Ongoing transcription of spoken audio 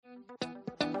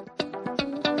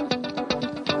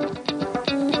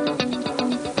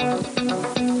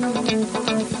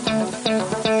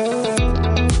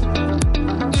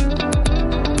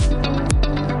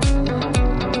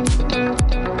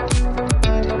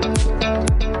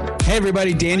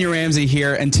everybody, Daniel Ramsey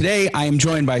here, and today I am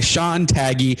joined by Sean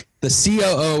Taggy, the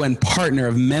COO and partner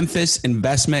of Memphis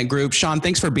Investment Group. Sean,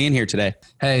 thanks for being here today.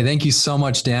 Hey, thank you so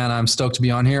much, Dan. I'm stoked to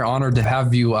be on here. Honored to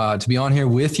have you to be on here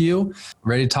with you.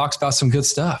 Ready to talk about some good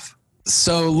stuff.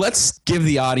 So let's give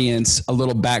the audience a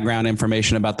little background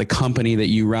information about the company that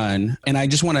you run. And I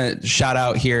just want to shout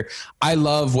out here, I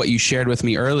love what you shared with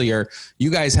me earlier.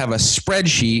 You guys have a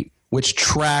spreadsheet which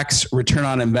tracks return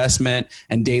on investment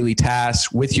and daily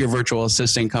tasks with your virtual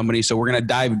assistant company. So we're going to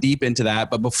dive deep into that.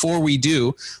 But before we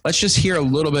do, let's just hear a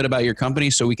little bit about your company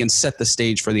so we can set the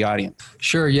stage for the audience.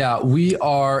 Sure. Yeah. We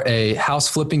are a house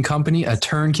flipping company, a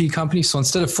turnkey company. So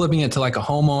instead of flipping it to like a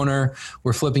homeowner,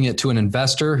 we're flipping it to an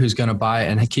investor who's going to buy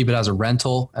it and keep it as a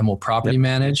rental and will property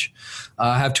manage.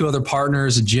 I have two other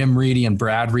partners, Jim Reedy and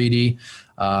Brad Reedy.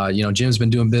 Jim's been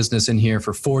doing business in here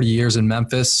for 40 years in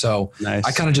Memphis. So nice.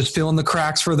 I kind of just fill in the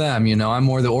cracks for them. I'm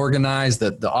more the organized,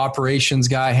 the operations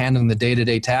guy handling the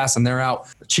day-to-day tasks, and they're out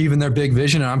achieving their big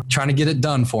vision, and I'm trying to get it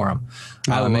done for them.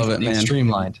 I love it, man.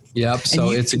 Streamlined. Yep. So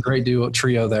it's a great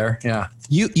trio there. Yeah.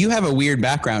 You have a weird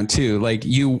background too. Like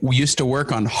you used to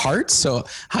work on hearts. So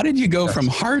how did you go from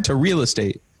heart to real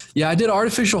estate? Yeah, I did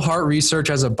artificial heart research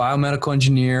as a biomedical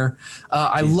engineer.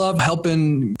 I love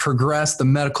helping progress the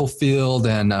medical field,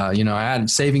 and I had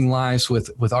saving lives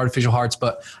with artificial hearts.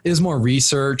 But it was more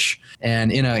research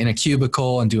and in a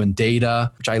cubicle and doing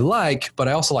data, which I like. But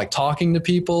I also like talking to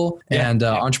people and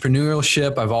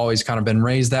entrepreneurship. I've always kind of been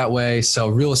raised that way. So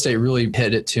real estate really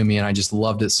hit it to me, and I just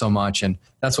loved it so much. And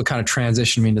that's what kind of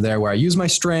transitioned me into there, where I use my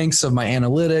strengths of my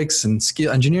analytics and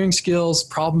engineering skills,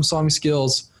 problem solving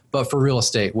skills. But for real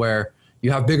estate, where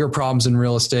you have bigger problems in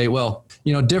real estate,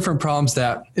 different problems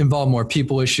that involve more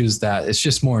people issues, that it's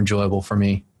just more enjoyable for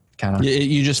me. Kind of.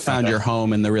 You just found your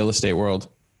home in the real estate world.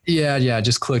 Yeah. It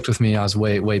just clicked with me. I was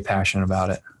way passionate about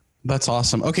it. That's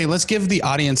awesome. Okay, let's give the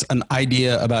audience an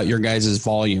idea about your guys'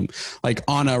 volume. Like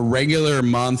on a regular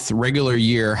month, regular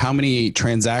year, how many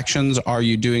transactions are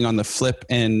you doing on the flip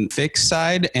and fix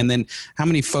side? And then how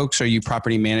many folks are you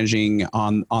property managing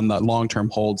on the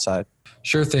long-term hold side?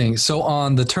 Sure thing. So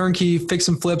on the turnkey fix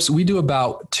and flips, we do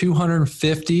about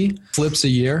 250 flips a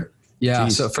year. Yeah.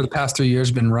 Jeez. So for the past 3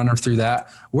 years, been running through that.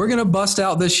 We're going to bust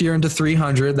out this year into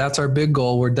 300. That's our big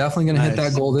goal. We're definitely going to hit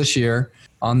that goal this year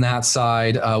on that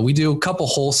side. We do a couple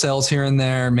wholesales here and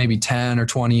there, maybe 10 or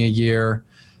 20 a year.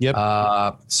 Yep.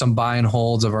 Some buy and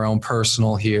holds of our own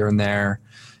personal here and there.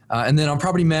 And then on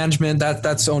property management,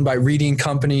 that's owned by Reedy &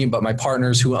 Company, but my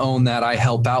partners who own that, I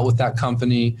help out with that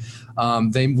company.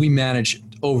 We manage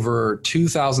over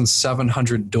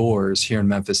 2,700 doors here in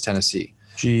Memphis, Tennessee.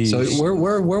 Jeez. So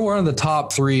we're one of the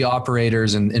top 3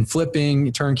 operators in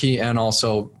flipping, turnkey, and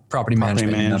also property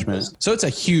management. So it's a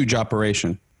huge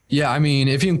operation. Yeah, I mean,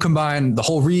 if you can combine the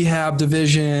whole rehab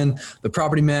division, the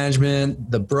property management,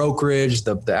 the brokerage,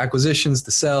 the acquisitions,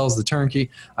 the sales, the turnkey,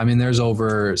 I mean, there's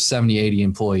over 70, 80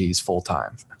 employees full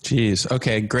time. Jeez.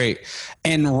 Okay, great.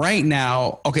 And right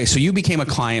now, so you became a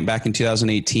client back in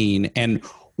 2018, and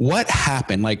what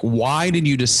happened? Like, why did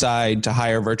you decide to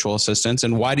hire virtual assistants,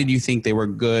 and why did you think they were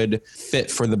good fit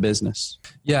for the business?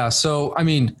 Yeah. So, I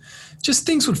mean, just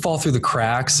things would fall through the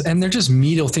cracks, and they're just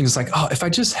medial things like, if I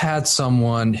just had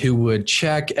someone who would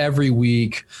check every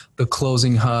week the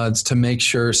closing HUDs to make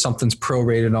sure something's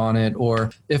prorated on it,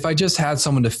 or if I just had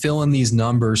someone to fill in these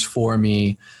numbers for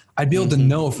me, I'd be able to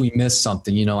know if we missed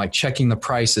something, like checking the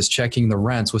prices, checking the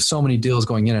rents. With so many deals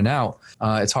going in and out,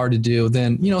 it's hard to do.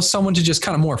 Then, someone to just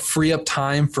kind of more free up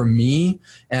time for me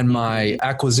and my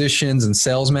acquisitions and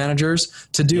sales managers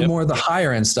to do more of the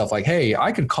higher end stuff. Like, hey,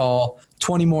 I could call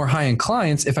 20 more high-end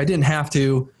clients if I didn't have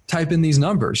to type in these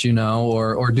numbers,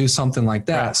 or do something like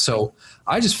that. Right. So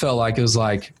I just felt like it was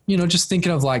like, just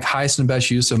thinking of like highest and best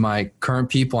use of my current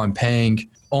people I'm paying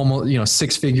almost,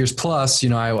 6 figures plus,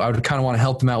 I would kind of want to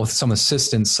help them out with some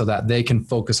assistance so that they can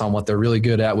focus on what they're really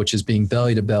good at, which is being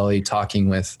belly to belly talking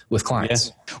with clients.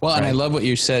 Yeah. Well, and I love what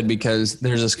you said, because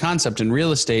there's this concept in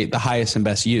real estate, the highest and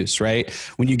best use, right?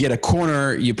 When you get a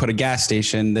corner, you put a gas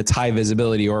station that's high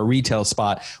visibility, or a retail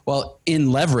spot. Well,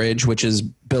 in leverage, which is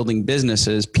building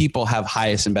businesses, people have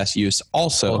highest and best use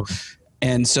also.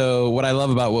 And so what I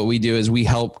love about what we do is we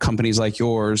help companies like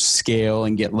yours scale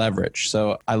and get leverage.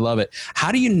 So I love it.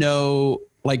 How do you know,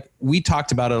 like we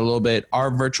talked about it a little bit,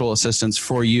 our virtual assistants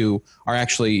for you are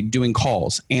actually doing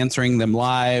calls, answering them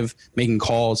live, making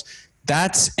calls.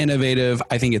 That's innovative.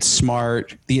 I think it's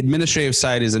smart. The administrative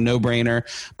side is a no-brainer,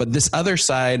 but this other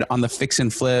side on the fix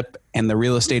and flip and the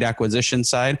real estate acquisition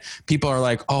side, people are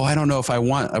like, I don't know if I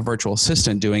want a virtual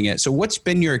assistant doing it. So what's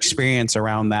been your experience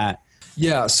around that?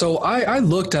 Yeah. So I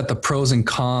looked at the pros and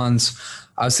cons.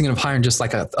 I was thinking of hiring just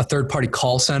like a third party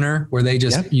call center where they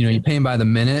just, you pay them by the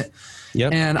minute.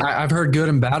 Yep. And I've heard good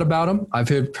and bad about them. I've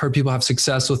heard people have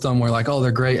success with them where like, oh,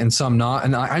 they're great and some not.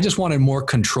 And I just wanted more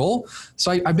control.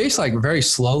 So I basically like very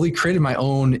slowly created my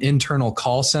own internal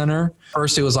call center.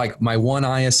 First, it was like my one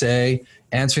ISA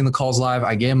answering the calls live.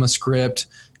 I gave them a script,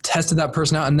 tested that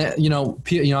person out. And then,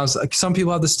 I was like, some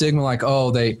people have the stigma like,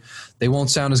 oh, they won't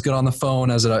sound as good on the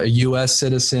phone as a US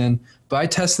citizen. But I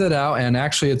tested it out, and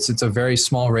actually it's a very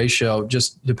small ratio.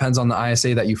 Just depends on the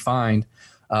ISA that you find.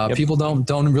 People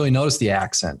don't really notice the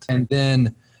accent. And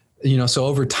then, so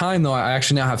over time though, I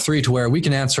actually now have 3 to where we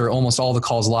can answer almost all the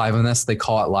calls live, unless they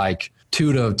call it like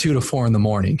 2 to 4 in the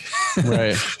morning.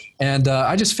 Right. And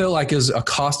I just feel like is a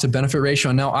cost to benefit ratio.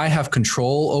 And now I have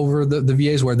control over the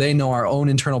VAs where they know our own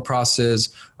internal process,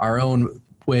 our own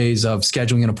ways of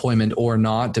scheduling an appointment or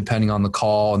not, depending on the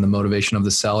call and the motivation of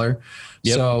the seller.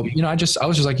 Yep. So, I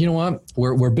was just like, you know what,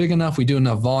 we're big enough. We do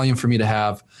enough volume for me to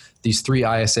have these 3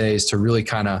 ISAs to really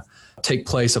kind of take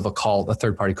place of a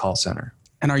third party call center.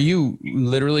 And are you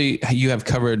you have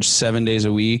coverage 7 days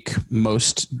a week,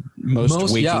 most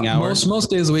waking hours?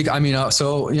 Most days a week. I mean,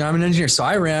 I'm an engineer. So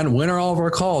I ran, when are all of our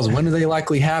calls? When do they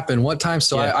likely happen? What time?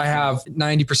 So I have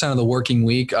 90% of the working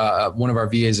week. One of our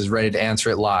VAs is ready to answer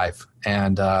it live.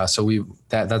 And so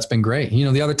that's been great.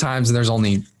 The other times there's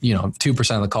only,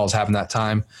 2% of the calls happen that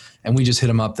time, and we just hit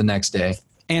them up the next day.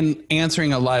 And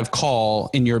answering a live call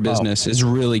in your business is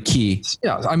really key.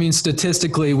 Yeah. I mean,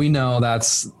 statistically, we know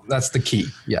that's the key.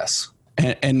 Yes.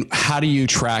 And how do you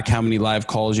track how many live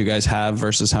calls you guys have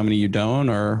versus how many you don't?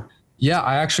 Or yeah,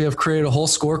 I actually have created a whole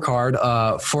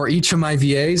scorecard for each of my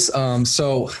VAs.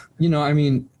 So, I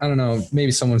don't know,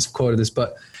 maybe someone's quoted this,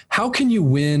 but how can you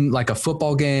win like a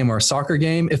football game or a soccer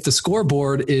game if the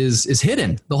scoreboard is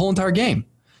hidden the whole entire game?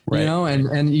 Right.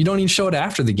 And you don't even show it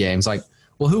after the game. It's like,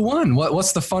 well, who won?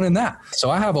 What's the fun in that?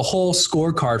 So I have a whole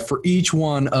scorecard for each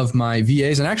one of my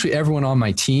VAs and actually everyone on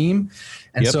my team.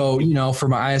 And so, for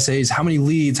my ISAs, how many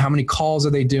leads, how many calls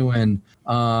are they doing?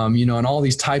 And all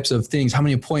these types of things, how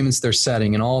many appointments they're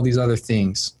setting and all these other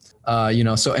things.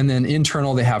 And then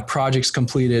internal, they have projects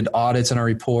completed, audits in our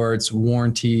reports,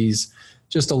 warranties,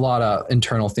 just a lot of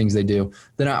internal things they do.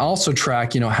 Then I also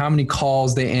track, how many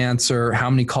calls they answer,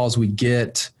 how many calls we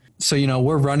get. So,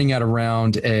 we're running at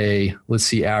around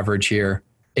average here,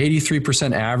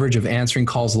 83% average of answering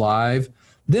calls live.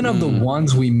 Then of the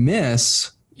ones we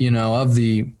miss, of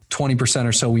the 20%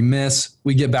 or so we miss,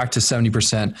 we get back to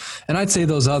 70%. And I'd say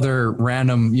those other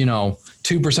random,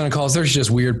 2% of calls, there's just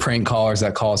weird prank callers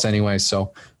that call us anyway.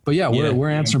 So, but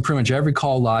we're answering pretty much every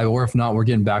call live, or if not, we're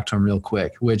getting back to them real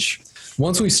quick, which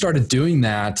once we started doing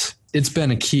that, it's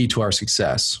been a key to our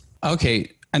success.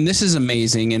 Okay. And this is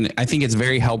amazing. And I think it's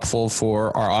very helpful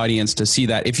for our audience to see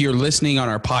that. If you're listening on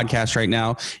our podcast right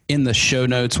now, in the show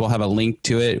notes, we'll have a link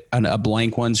to it, a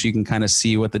blank one, so you can kind of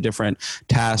see what the different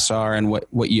tasks are and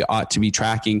what you ought to be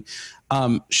tracking.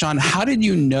 Sean, how did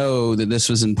you know that this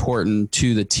was important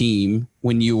to the team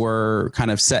when you were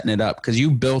kind of setting it up? Because you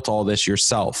built all this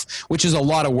yourself, which is a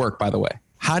lot of work, by the way.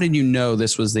 How did you know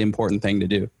this was the important thing to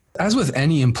do? As with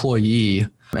any employee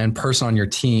and person on your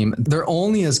team, they're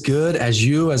only as good as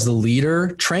you as the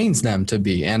leader trains them to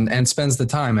be and spends the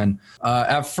time. And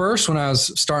at first, when I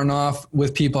was starting off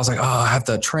with people, I was like, oh, I have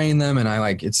to train them.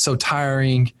 And it's so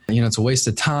tiring. It's a waste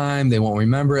of time. They won't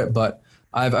remember it. But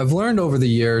I've learned over the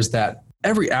years that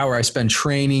every hour I spend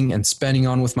training and spending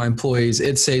on with my employees,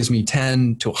 it saves me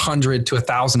 10 to 100 to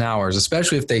 1,000 hours,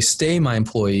 especially if they stay my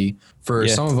employee for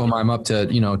some of them. I'm up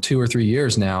to, 2 or 3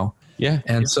 years now. Yeah.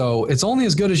 And so it's only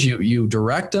as good as you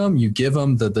direct them, you give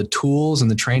them the tools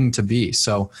and the training to be.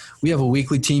 So we have a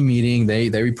weekly team meeting. They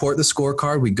report the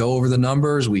scorecard. We go over the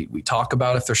numbers. We talk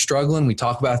about if they're struggling. We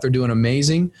talk about if they're doing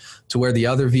amazing, to where the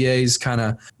other VAs kind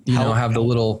of, have the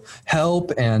little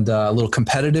help and a little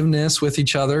competitiveness with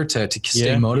each other to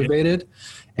stay motivated.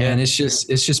 And it's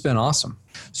just been awesome.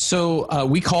 So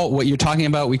we call what you're talking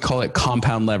about, we call it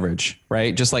compound leverage,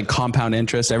 right? Just like compound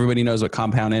interest. Everybody knows what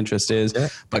compound interest is,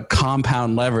 but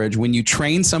compound leverage, when you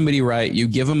train somebody right, you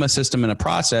give them a system and a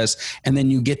process, and then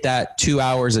you get that 2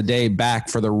 hours a day back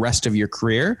for the rest of your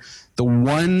career. The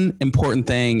one important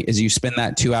thing is you spend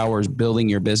that 2 hours building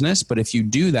your business. But if you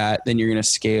do that, then you're going to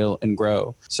scale and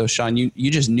grow. So Sean,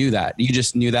 you just knew that. You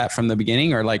just knew that from the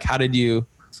beginning, or like, how did you?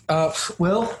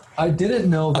 Well, I didn't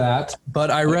know that, but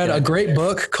I read a great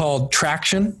book called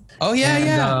Traction. Oh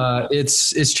yeah,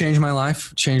 It's changed my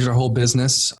life, changed our whole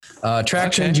business.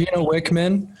 Traction, Gino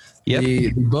Wickman.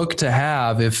 The book to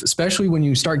have, especially when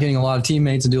you start getting a lot of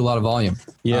teammates and do a lot of volume.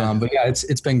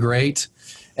 It's been great.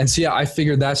 And so I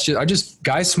figured that's just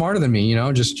guys smarter than me,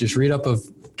 just read up of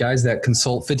guys that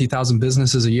consult 50,000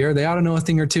 businesses a year, they ought to know a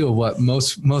thing or two of what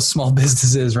most small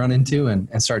businesses run into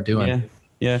and start doing.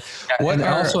 Yeah.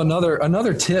 Also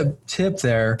another tip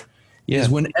there is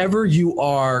whenever you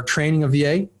are training a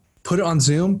VA, put it on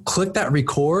Zoom, click that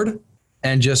record,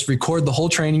 and just record the whole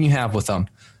training you have with them.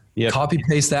 Yep. Copy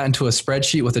paste that into a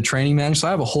spreadsheet with a training manual. So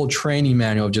I have a whole training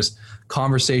manual of just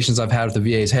conversations I've had with the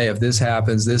VAs. Hey, if this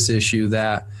happens, this issue,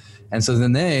 that. And so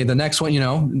then the next one,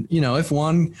 if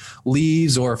one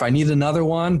leaves or if I need another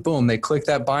one, boom, they click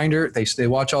that binder, they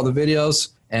watch all the videos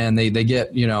and they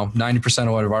get, 90%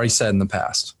 of what I've already said in the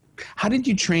past. How did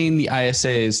you train the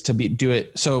ISAs to do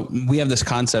it? So we have this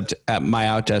concept at my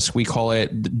Outdesk. We call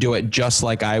it do it just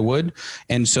like I would.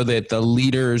 And so that the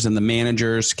leaders and the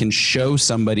managers can show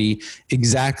somebody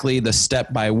exactly the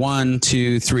step by 1,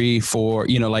 2, 3, 4,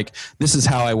 like this is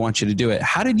how I want you to do it.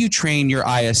 How did you train your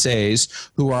ISAs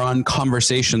who are on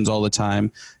conversations all the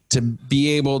time to be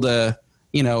able to,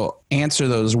 answer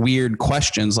those weird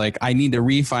questions? Like I need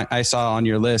to I saw on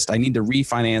your list, I need to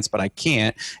refinance, but I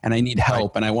can't, and I need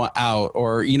help and I want out,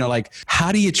 or, like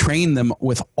how do you train them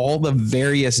with all the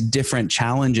various different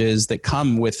challenges that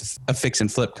come with a fix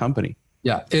and flip company?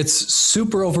 Yeah. It's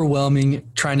super overwhelming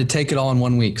trying to take it all in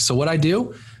 1 week. So what I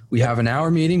do, we have an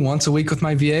hour meeting once a week with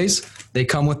my VAs. They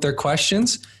come with their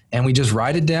questions and we just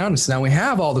write it down. So now we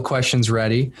have all the questions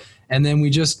ready. And then we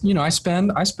just, I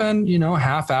spend, a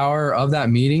half hour of that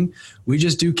meeting. We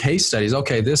just do case studies.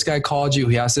 Okay, this guy called you.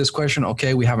 He asked this question.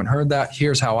 Okay, we haven't heard that.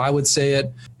 Here's how I would say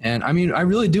it. And I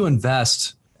really do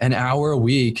invest an hour a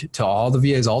week to all the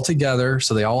VAs all together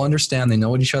so they all understand, they know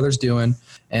what each other's doing.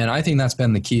 And I think that's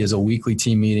been the key, is a weekly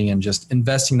team meeting and just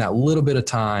investing that little bit of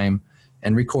time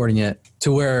and recording it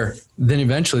to where then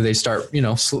eventually they start,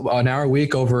 an hour a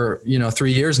week over,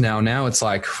 3 years now. Now it's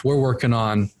like we're working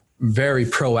on very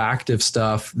proactive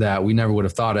stuff that we never would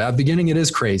have thought of. At the beginning, it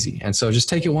is crazy. And so just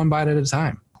take it one bite at a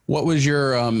time. What was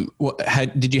your,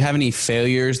 did you have any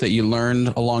failures that you learned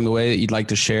along the way that you'd like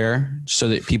to share so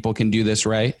that people can do this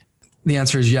right? The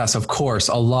answer is yes, of course.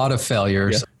 A lot of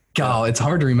failures. Yeah. God, it's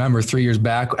hard to remember 3 years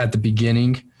back at the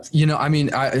beginning.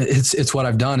 It's what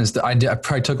I've done is that it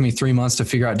probably took me 3 months to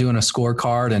figure out doing a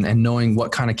scorecard and knowing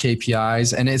what kind of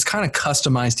KPIs, and it's kind of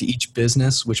customized to each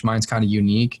business, which mine's kind of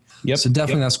unique. Yep. So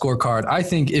definitely that scorecard. I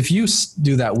think if you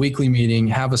do that weekly meeting,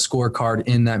 have a scorecard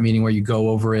in that meeting where you go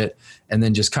over it and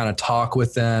then just kind of talk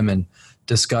with them and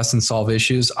discuss and solve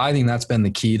issues. I think that's been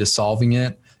the key to solving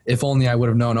it. If only I would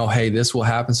have known, hey, this will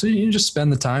happen. So you just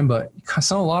spend the time, but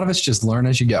a lot of it's just learn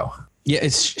as you go. Yeah.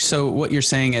 So what you're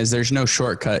saying is there's no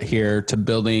shortcut here to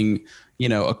building,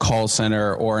 a call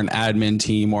center or an admin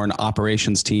team or an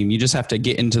operations team. You just have to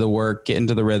get into the work, get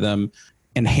into the rhythm,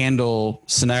 and handle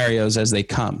scenarios as they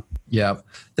come. Yeah.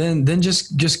 Then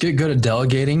just get good at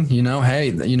delegating, hey,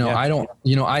 I don't,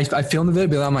 I film the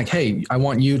video, but I'm like, hey, I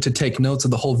want you to take notes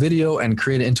of the whole video and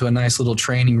create it into a nice little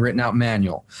training written out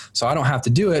manual. So I don't have to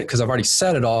do it because I've already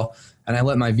said it all. And I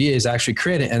let my VAs actually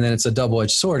create it. And then it's a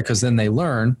double-edged sword because then they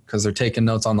learn because they're taking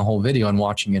notes on the whole video and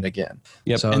watching it again.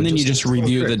 Yep. So and then you just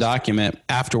review the document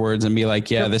afterwards and be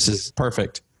like, yeah, this is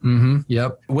perfect. Mm-hmm.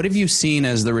 Yep. What have you seen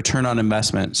as the return on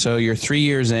investment? So you're 3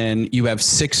 years in, you have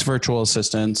 6 virtual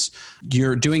assistants,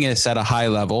 you're doing this at a high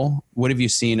level. What have you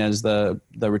seen as the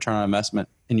return on investment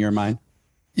in your mind?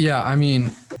 Yeah.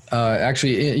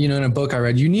 Actually, in a book I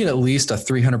read, you need at least a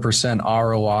 300%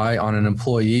 ROI on an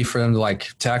employee for them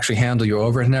to actually handle your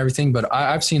overhead and everything. But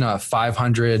I've seen a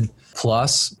 500+%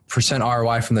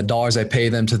 ROI from the dollars I pay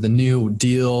them to the new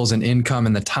deals and income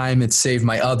and the time it's saved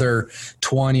my other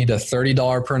 $20 to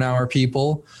 $30 per hour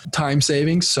people time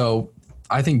savings. So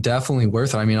I think definitely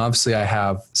worth it. Obviously I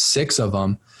have 6 of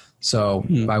them, so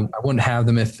I wouldn't have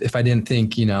them if I didn't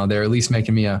think, they're at least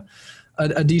making me a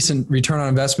decent return on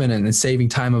investment and saving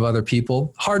time of other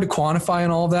people. Hard to quantify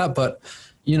and all of that, but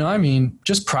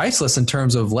just priceless in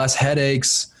terms of less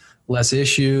headaches, less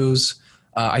issues.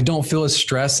 I don't feel as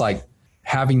stressed like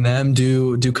having them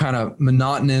do kind of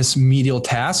monotonous medial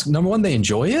tasks. Number one, they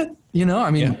enjoy it.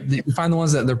 They find the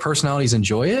ones that their personalities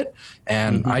enjoy it,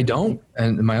 and I don't,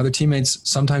 and my other teammates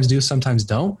sometimes do, sometimes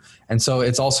don't. And so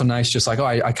it's also nice, just like,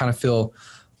 I kind of feel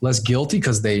less guilty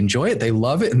because they enjoy it, they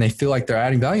love it, and they feel like they're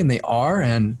adding value, and they are,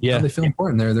 and they feel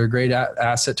important. They're a great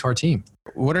asset to our team.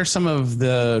 What are some of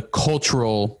the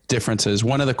cultural differences?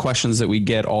 One of the questions that we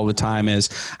get all the time is,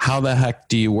 how the heck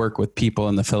do you work with people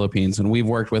in the Philippines? And we've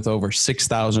worked with over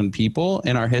 6,000 people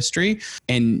in our history,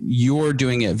 and you're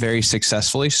doing it very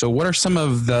successfully. So what are some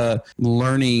of the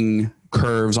learning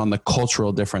curves on the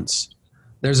cultural difference?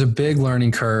 There's a big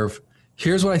learning curve.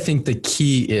 Here's what I think the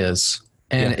key is.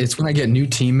 And it's when I get new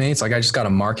teammates, like I just got a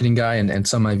marketing guy and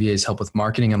some of my VAs help with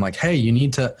marketing. I'm like, hey, you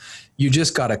need to You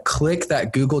just got to click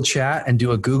that Google chat and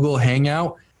do a Google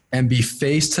Hangout and be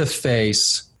face to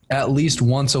face at least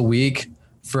once a week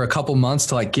for a couple months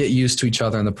to like get used to each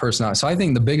other and the personality. So I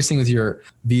think the biggest thing with your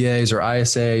VAs or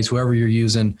ISAs, whoever you're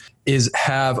using, is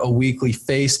have a weekly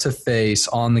face-to-face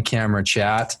on the camera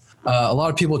chat. A lot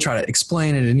of people try to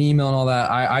explain it in email and all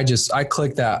that. I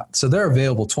click that. So they're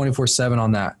available 24/7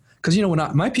 on that. Because, you know,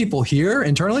 when my people here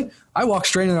internally, I walk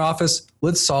straight in the office.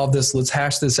 Let's solve this. Let's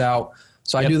hash this out.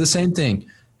 So I do the same thing.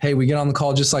 Hey, we get on the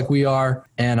call just like we are,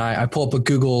 and I pull up a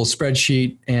Google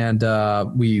spreadsheet, and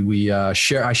I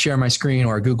share my screen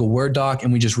or a Google Word doc,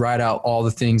 and we just write out all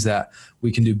the things that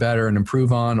we can do better and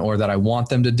improve on, or that I want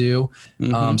them to do.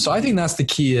 So I think that's the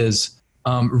key is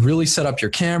really set up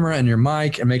your camera and your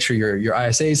mic, and make sure your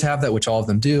ISAs have that, which all of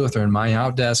them do if they're in My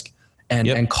Outdesk,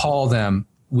 and call them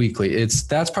weekly.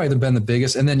 That's probably been the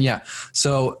biggest. And then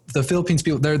so the Philippines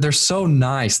people, they're so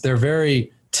nice. They're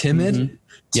very timid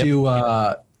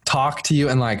to talk to you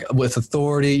and like with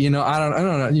authority, you know. I don't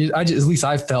know. At least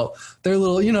I felt they're a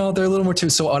little more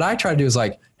timid. So what I try to do is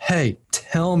like, hey,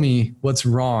 tell me what's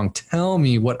wrong. Tell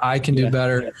me what I can do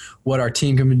better, what our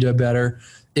team can do better.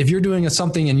 If you're doing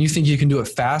something and you think you can do it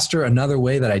faster, another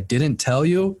way that I didn't tell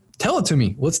you, tell it to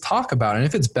me. Let's talk about it. And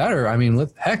if it's better, I mean,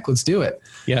 let's do it.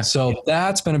 Yeah. So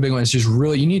that's been a big one. It's just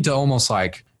really, you need to almost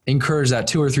like encourage that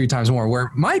 2 or 3 times more.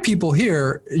 Where my people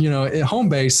here, you know, at home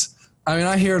base, I mean,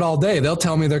 I hear it all day. They'll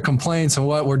tell me their complaints and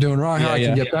what we're doing wrong, how I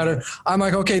can get better. I'm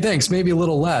like, okay, thanks. Maybe a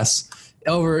little less.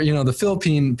 Over, you know, the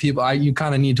Philippine people, you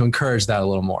kind of need to encourage that a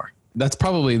little more. That's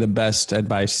probably the best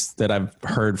advice that I've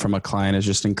heard from a client, is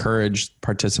just encourage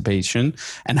participation,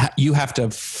 and you have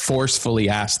to forcefully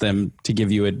ask them to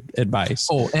give you advice.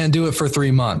 Oh, and do it for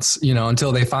 3 months, you know,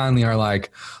 until they finally are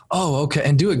like, oh, okay.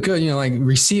 And do it good. You know, like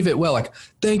receive it well. Like,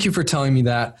 thank you for telling me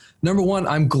that. Number one,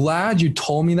 I'm glad you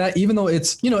told me that, even though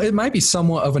it's, you know, it might be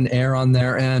somewhat of an error on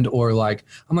their end, or like,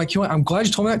 I'm like, you know what, I'm glad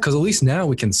you told me that, because at least now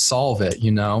we can solve it,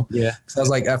 you know? Yeah. Because I was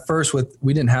like, at first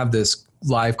we didn't have this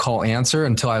live call answer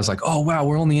until I was like, oh, wow,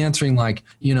 we're only answering like,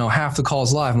 you know, half the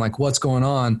calls live. I'm like, what's going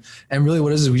on? And really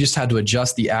what it is we just had to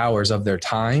adjust the hours of their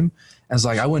time. I was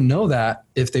like, I wouldn't know that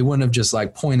if they wouldn't have just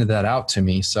like pointed that out to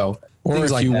me. So or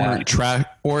if like you weren't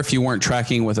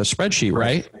tracking with a spreadsheet,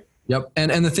 right? Yep.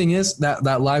 And the thing is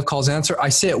that live calls answer, I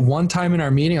say it one time in our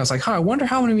meeting. I was like, I wonder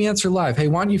how many we answer live. Hey,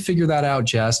 why don't you figure that out,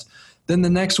 Jess? Then the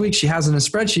next week she has it in a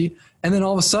spreadsheet. And then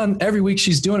all of a sudden, every week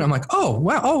she's doing it. I'm like, oh,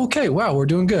 wow. Oh, okay. Wow. We're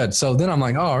doing good. So then I'm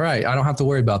like, oh, all right. I don't have to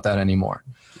worry about that anymore.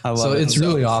 So it's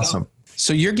really awesome.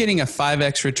 So you're getting a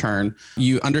 5X return.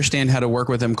 You understand how to work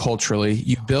with them culturally.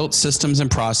 You built systems and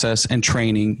process and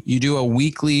training. You do a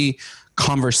weekly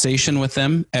conversation with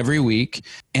them every week.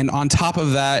 And on top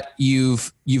of that,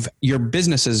 your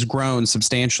business has grown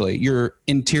substantially. Your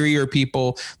interior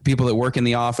people that work in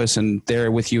the office and they're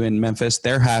with you in Memphis,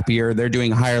 they're happier. They're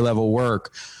doing higher level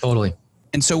work. Totally.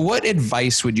 And so what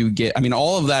advice would you get? I mean,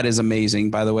 all of that is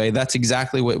amazing, by the way. That's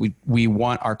exactly what we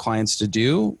want our clients to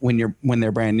do when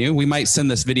they're brand new. We might send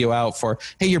this video out for,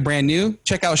 hey, you're brand new.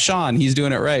 Check out Sean. He's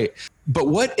doing it right. But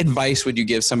what advice would you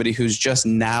give somebody who's just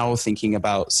now thinking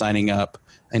about signing up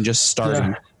and just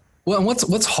starting? Yeah. Well, and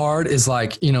what's hard is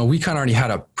like, you know, we kind of already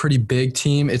had a pretty big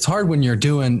team. It's hard when you're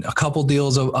doing a couple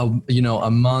deals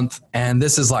a month. And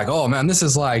this is like, oh man, this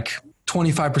is like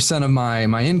 25% of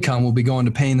my income will be going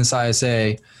to paying this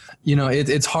ISA. You know,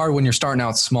 it's hard when you're starting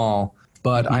out small,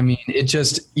 but I mean,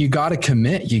 you got to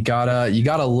commit. You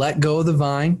gotta let go of the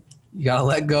vine. You got to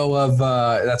let go of,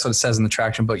 that's what it says in the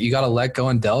traction book. You got to let go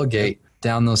and delegate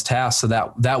down those tasks, so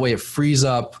that way it frees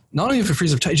up, not only if it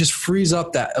frees up, it just frees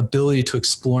up that ability to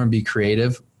explore and be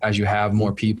creative as you have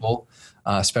more people.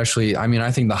 Especially, I mean,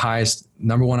 I think the highest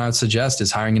number one I would suggest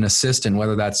is hiring an assistant,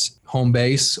 whether that's home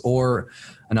base or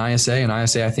an ISA. An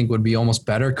ISA I think would be almost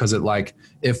better, because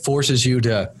it forces you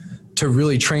to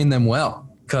really train them well.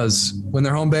 Because when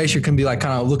they're home base, you can be like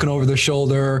kind of looking over their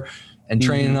shoulder and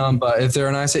training them. But if they're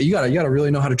an ISA, you gotta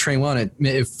really know how to train well. And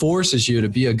it forces you to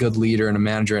be a good leader and a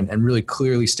manager and really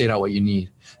clearly state out what you need,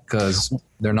 because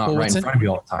they're not right in front of you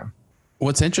all the time.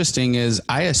 What's interesting is,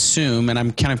 I assume, and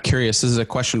I'm kind of curious, this is a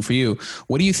question for you.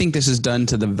 What do you think this has done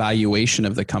to the valuation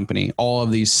of the company? All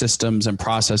of these systems and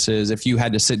processes, if you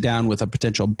had to sit down with a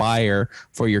potential buyer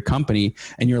for your company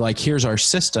and you're like, here's our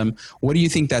system, what do you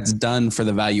think that's done for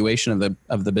the valuation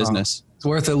of the business? It's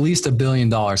worth at least $1 billion.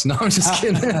 No, I'm just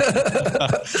kidding.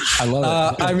 I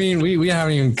love it. I mean, we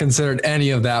haven't even considered any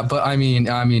of that, but I mean,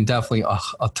 definitely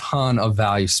a ton of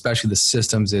value, especially the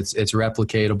systems. It's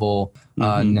replicatable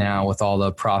now with all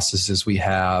the processes we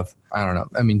have. I don't know.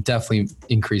 I mean, definitely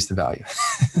increase the value.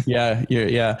 Yeah.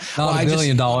 Not $1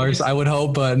 billion, I would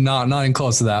hope, but not even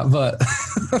close to that. But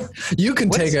you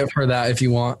can take it for that if you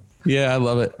want. Yeah, I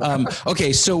love it.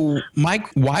 Okay, so Mike,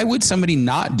 why would somebody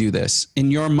not do this in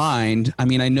your mind? I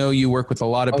mean, I know you work with a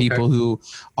lot of people who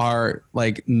are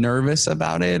like nervous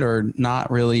about it or not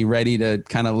really ready to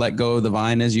kind of let go of the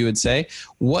vine, as you would say.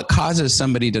 What causes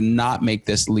somebody to not make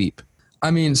this leap? I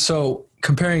mean, so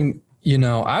comparing,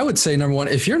 I would say number one,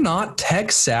 if you're not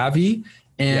tech savvy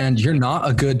and you're not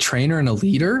a good trainer and a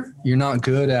leader, you're not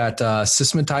good at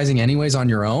systematizing anyways on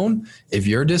your own. If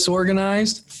you're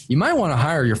disorganized, you might want to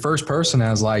hire your first person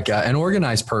as like an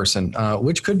organized person,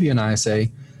 which could be an ISA,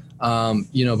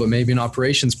 but maybe an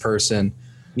operations person.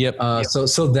 Yep.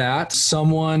 So that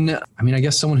someone, I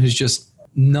guess someone who's just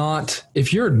not,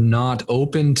 if you're not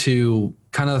open to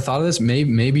kind of the thought of this,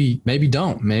 maybe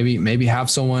don't, maybe have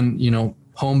someone,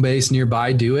 home base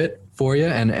nearby do it for you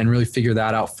and really figure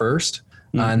that out first.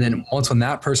 And then when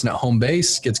that person at home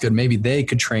base gets good, maybe they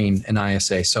could train an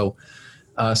ISA. So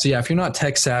yeah, if you're not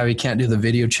tech savvy, can't do the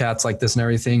video chats like this and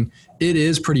everything, it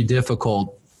is pretty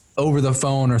difficult over the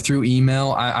phone or through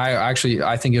email. I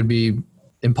think it'd be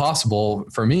impossible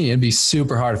for me. It'd be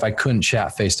super hard if I couldn't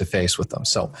chat face to face with them.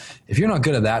 So if you're not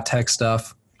good at that tech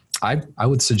stuff, I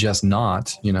would suggest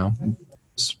not,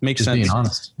 Makes just sense. being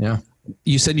honest. Yeah.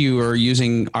 You said you were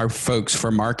using our folks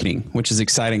for marketing, which is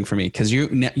exciting for me because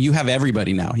you have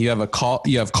everybody now. You have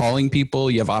calling people,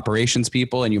 you have operations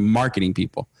people, and you marketing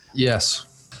people. Yes.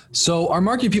 So our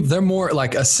marketing people, they're more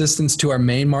like assistants to our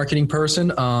main marketing person.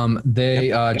 They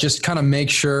just kind of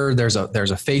make sure there's a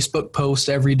Facebook post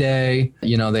every day.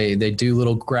 They do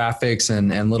little graphics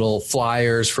and little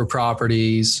flyers for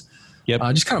properties. Yep.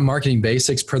 Just kind of marketing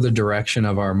basics per the direction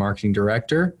of our marketing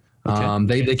director.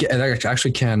 Okay. They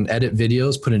actually can edit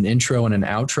videos, put an intro and an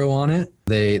outro on it.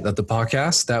 The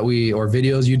podcast or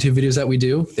videos, YouTube videos that we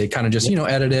do, they kind of just,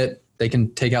 edit it. They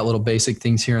can take out little basic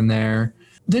things here and there.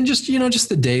 Then just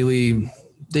the daily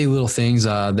little things.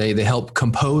 They help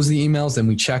compose the emails. Then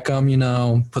we check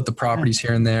them, put the properties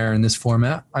here and there in this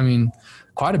format.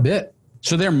 Quite a bit.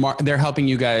 So they're helping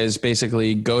you guys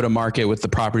basically go to market with the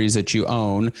properties that you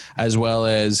own, as well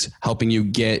as helping you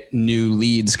get new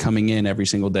leads coming in every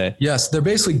single day. Yes, they're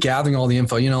basically gathering all the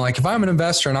info. Like if I'm an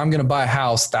investor and I'm going to buy a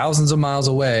house thousands of miles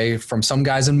away from some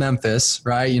guys in Memphis,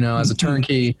 right? As a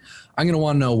turnkey, I'm going to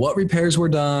want to know what repairs were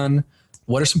done,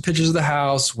 what are some pictures of the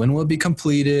house, when will it be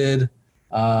completed,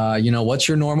 what's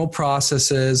your normal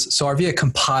processes. So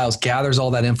RVA gathers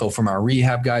all that info from our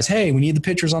rehab guys. Hey, we need the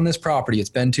pictures on this property. It's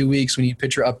been 2 weeks. We need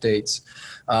picture updates.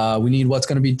 We need what's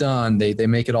going to be done. They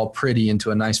make it all pretty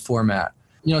into a nice format.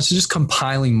 So just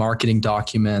compiling marketing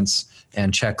documents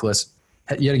and checklists.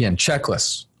 Yet again,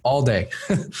 checklists all day.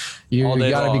 you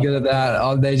got to be good at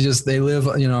that. They live,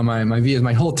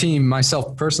 my whole team,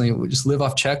 myself personally, we just live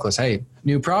off checklists. Hey,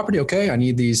 new property. Okay. I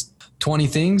need these 20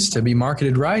 things to be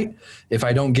marketed right. If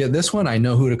I don't get this one, I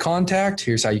know who to contact.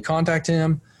 Here's how you contact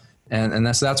him. And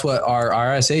that's what our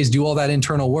RSAs do, all that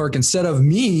internal work instead of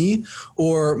me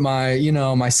or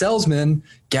my salesman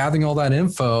gathering all that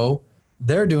info.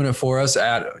 They're doing it for us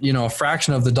at, a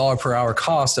fraction of the dollar per hour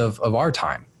cost of our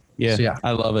time. Yeah, so, yeah,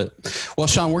 I love it. Well,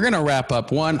 Sean, we're going to wrap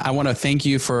up. One, I want to thank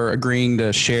you for agreeing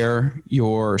to share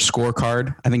your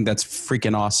scorecard. I think that's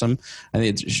freaking awesome. I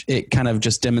think it kind of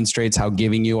just demonstrates how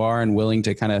giving you are and willing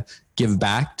to kind of give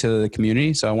back to the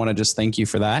community. So I want to just thank you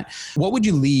for that. What would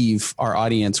you leave our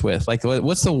audience with? Like,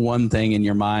 what's the one thing in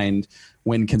your mind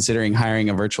when considering hiring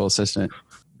a virtual assistant?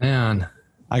 Man,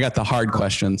 I got the hard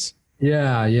questions.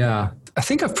 Yeah. I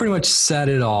think I've pretty much said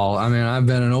it all. I've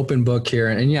been an open book here,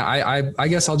 and yeah, I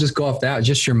guess I'll just go off that.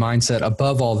 Just your mindset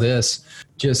above all this,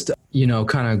 just,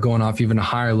 kind of going off even a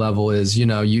higher level is,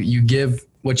 you give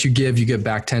what you give, you get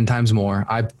back 10 times more.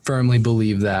 I firmly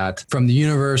believe that from the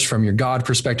universe, from your God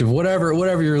perspective, whatever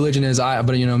your religion is.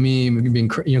 But me being,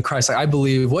 Christ, I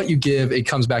believe what you give, it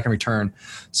comes back in return.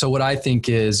 So what I think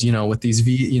is, with these,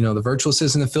 the virtual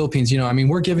assistants in the Philippines,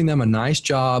 we're giving them a nice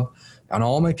job. On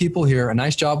all my people here, a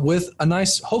nice job with a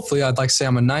nice, hopefully I'd like to say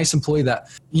I'm a nice employee that,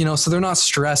 so they're not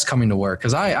stressed coming to work.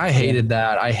 Cause I hated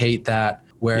that. I hate that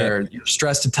where you're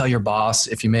stressed to tell your boss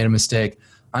if you made a mistake.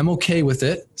 I'm okay with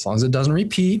it as long as it doesn't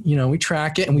repeat. We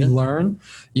track it and we learn,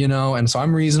 and so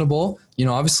I'm reasonable.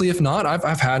 Obviously, if not,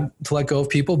 I've had to let go of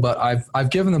people, but I've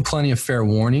given them plenty of fair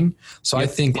warning. So I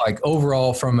think like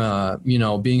overall from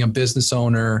being a business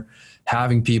owner,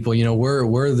 having people,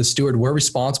 we're the steward, we're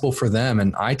responsible for them.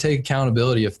 And I take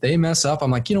accountability. If they mess up, I'm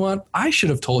like, you know what? I should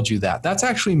have told you that. That's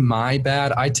actually my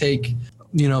bad. I take,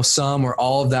 some or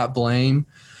all of that blame.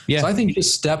 Yeah. So I think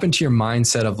just step into your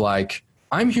mindset of like,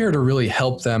 I'm here to really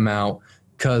help them out,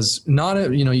 because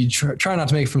you try not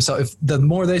to make it from self. If the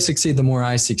more they succeed, the more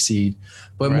I succeed,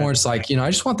 but more it's like, I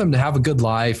just want them to have a good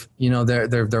life.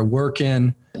 They're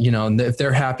working, and if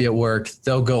they're happy at work,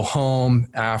 they'll go home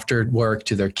after work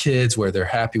to their kids where they're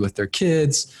happy with their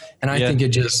kids. And I think it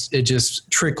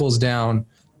just trickles down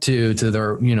to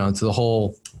their, to the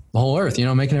whole earth,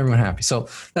 making everyone happy. So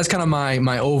that's kind of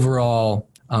my overall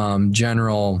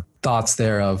general thoughts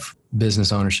there of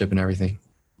business ownership and everything.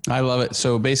 I love it.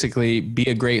 So basically be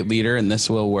a great leader and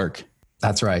this will work.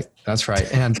 That's right.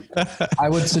 And I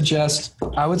would suggest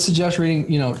reading,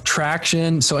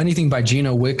 Traction. So anything by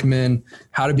Gino Wickman,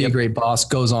 How to Be a Great Boss,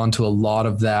 goes on to a lot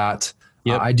of that.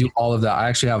 I do all of that. I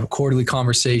actually have a quarterly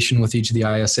conversation with each of the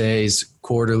ISAs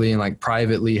quarterly and like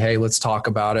privately. Hey, let's talk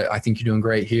about it. I think you're doing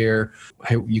great here.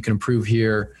 Hey, you can improve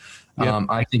here.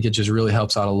 I think it just really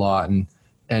helps out a lot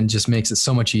and just makes it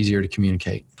so much easier to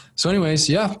communicate. So anyways,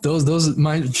 those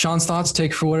my Sean's thoughts.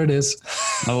 Take for what it is.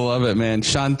 I love it, man.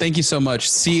 Sean, thank you so much.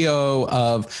 CEO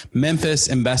of Memphis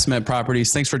Investment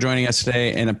Properties. Thanks for joining us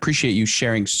today and appreciate you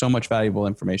sharing so much valuable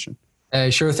information. Hey,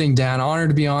 sure thing, Dan. Honored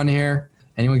to be on here.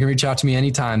 Anyone can reach out to me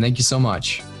anytime. Thank you so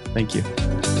much. Thank you.